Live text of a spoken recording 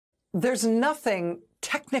there's nothing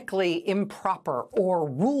technically improper or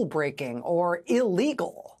rule-breaking or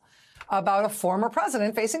illegal about a former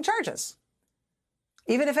president facing charges.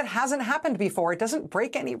 Even if it hasn't happened before, it doesn't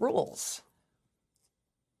break any rules.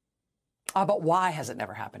 But why has it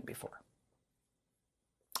never happened before?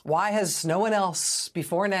 Why has no one else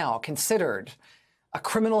before now considered a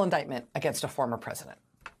criminal indictment against a former president?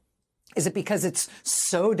 Is it because it's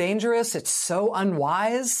so dangerous, it's so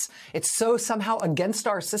unwise, it's so somehow against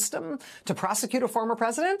our system to prosecute a former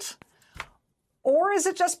president? Or is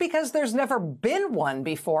it just because there's never been one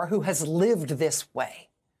before who has lived this way?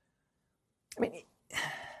 I mean,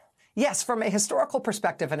 yes, from a historical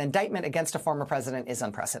perspective, an indictment against a former president is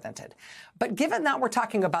unprecedented. But given that we're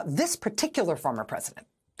talking about this particular former president,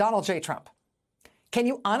 Donald J. Trump, can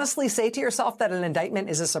you honestly say to yourself that an indictment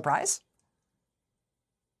is a surprise?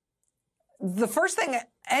 The first thing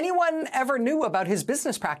anyone ever knew about his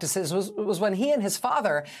business practices was when he and his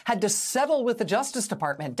father had to settle with the Justice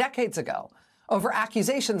Department decades ago over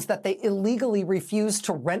accusations that they illegally refused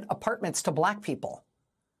to rent apartments to black people.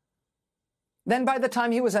 Then by the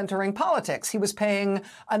time he was entering politics, he was paying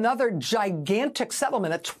another gigantic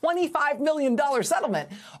settlement, a $25 million settlement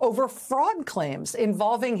over fraud claims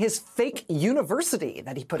involving his fake university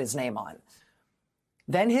that he put his name on.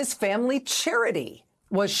 Then his family charity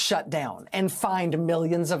was shut down and fined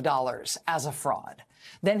millions of dollars as a fraud.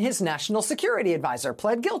 Then his national security advisor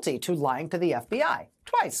pled guilty to lying to the FBI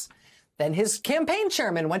twice. Then his campaign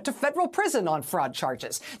chairman went to federal prison on fraud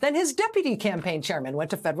charges. Then his deputy campaign chairman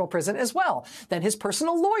went to federal prison as well. Then his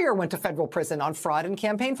personal lawyer went to federal prison on fraud and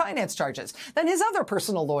campaign finance charges. Then his other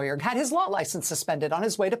personal lawyer had his law license suspended on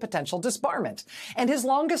his way to potential disbarment. And his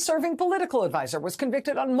longest serving political advisor was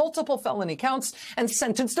convicted on multiple felony counts and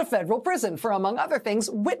sentenced to federal prison for, among other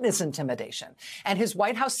things, witness intimidation. And his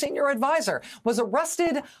White House senior advisor was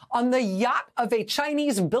arrested on the yacht of a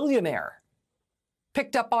Chinese billionaire,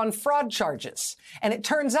 picked up on fraud charges. And it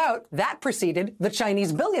turns out that preceded the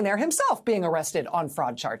Chinese billionaire himself being arrested on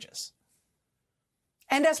fraud charges.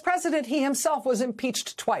 And as president, he himself was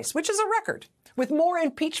impeached twice, which is a record, with more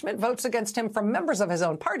impeachment votes against him from members of his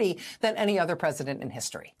own party than any other president in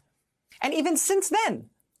history. And even since then,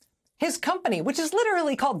 his company, which is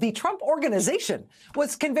literally called the Trump Organization,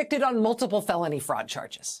 was convicted on multiple felony fraud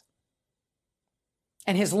charges.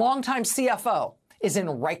 And his longtime CFO is in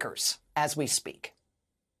Rikers as we speak.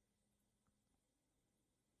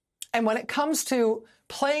 And when it comes to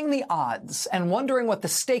playing the odds and wondering what the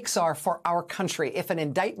stakes are for our country if an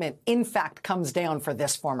indictment in fact comes down for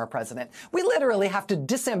this former president, we literally have to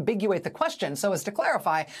disambiguate the question so as to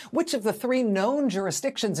clarify which of the three known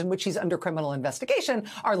jurisdictions in which he's under criminal investigation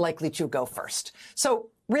are likely to go first. So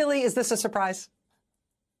really, is this a surprise?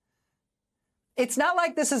 It's not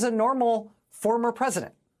like this is a normal former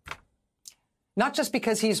president. Not just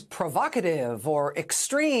because he's provocative or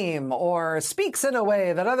extreme or speaks in a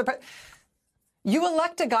way that you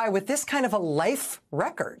elect a guy with this kind of a life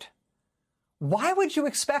record. Why would you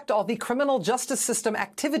expect all the criminal justice system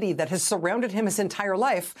activity that has surrounded him his entire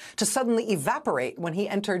life to suddenly evaporate when he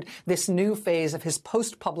entered this new phase of his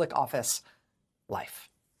post-public office life?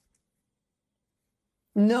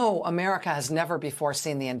 No, America has never before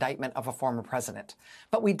seen the indictment of a former president,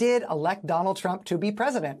 but we did elect Donald Trump to be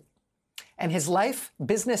president. And his life,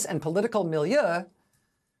 business, and political milieu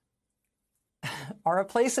are a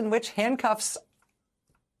place in which handcuffs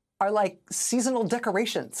are like seasonal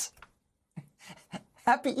decorations.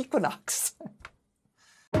 Happy equinox.